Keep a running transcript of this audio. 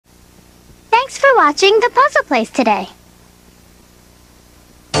Thanks for watching The Puzzle Place today.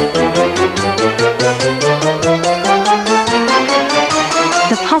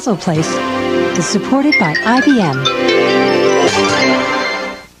 The Puzzle Place is supported by IBM.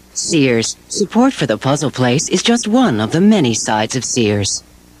 Sears. Support for The Puzzle Place is just one of the many sides of Sears.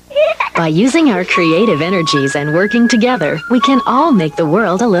 By using our creative energies and working together, we can all make the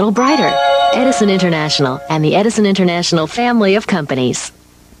world a little brighter. Edison International and the Edison International family of companies.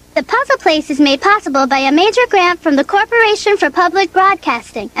 The Puzzle Place is made possible by a major grant from the Corporation for Public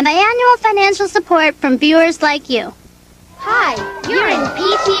Broadcasting and by annual financial support from viewers like you. Hi, you're in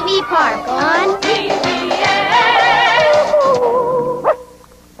PTV Park on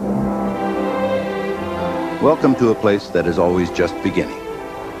Welcome to a place that is always just beginning,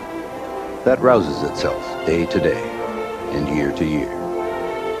 that rouses itself day to day and year to year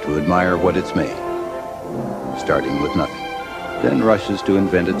to admire what it's made, starting with nothing, then rushes to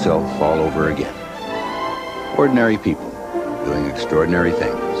invent itself all over again. Ordinary people doing extraordinary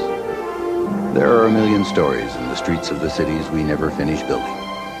things. There are a million stories in the streets of the cities we never finish building.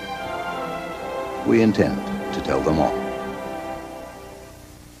 We intend to tell them all.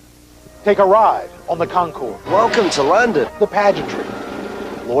 Take a ride on the Concorde. Welcome to London. The pageantry.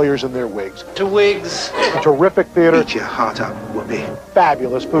 Lawyers in their wigs. To wigs. A terrific theater. Eat your heart out, Whoopi.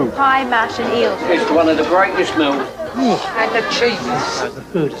 Fabulous food. Pie, mash and eels. It's one of the greatest meals. And the cheeses. The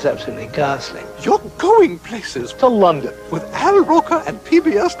food is absolutely ghastly. You're going places. To London. With Al Roker and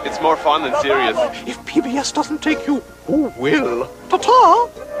PBS. It's more fun than serious. If PBS doesn't take you, who will? Ta-ta!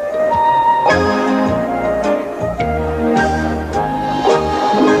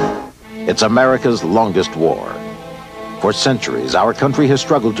 It's America's longest war. For centuries, our country has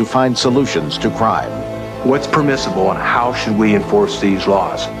struggled to find solutions to crime. What's permissible and how should we enforce these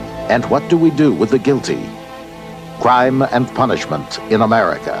laws? And what do we do with the guilty? Crime and punishment in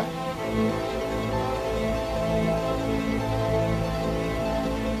America.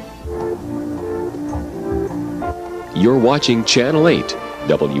 You're watching Channel 8,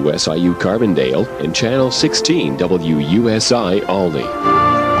 WSIU Carbondale, and Channel 16, WUSI Albany.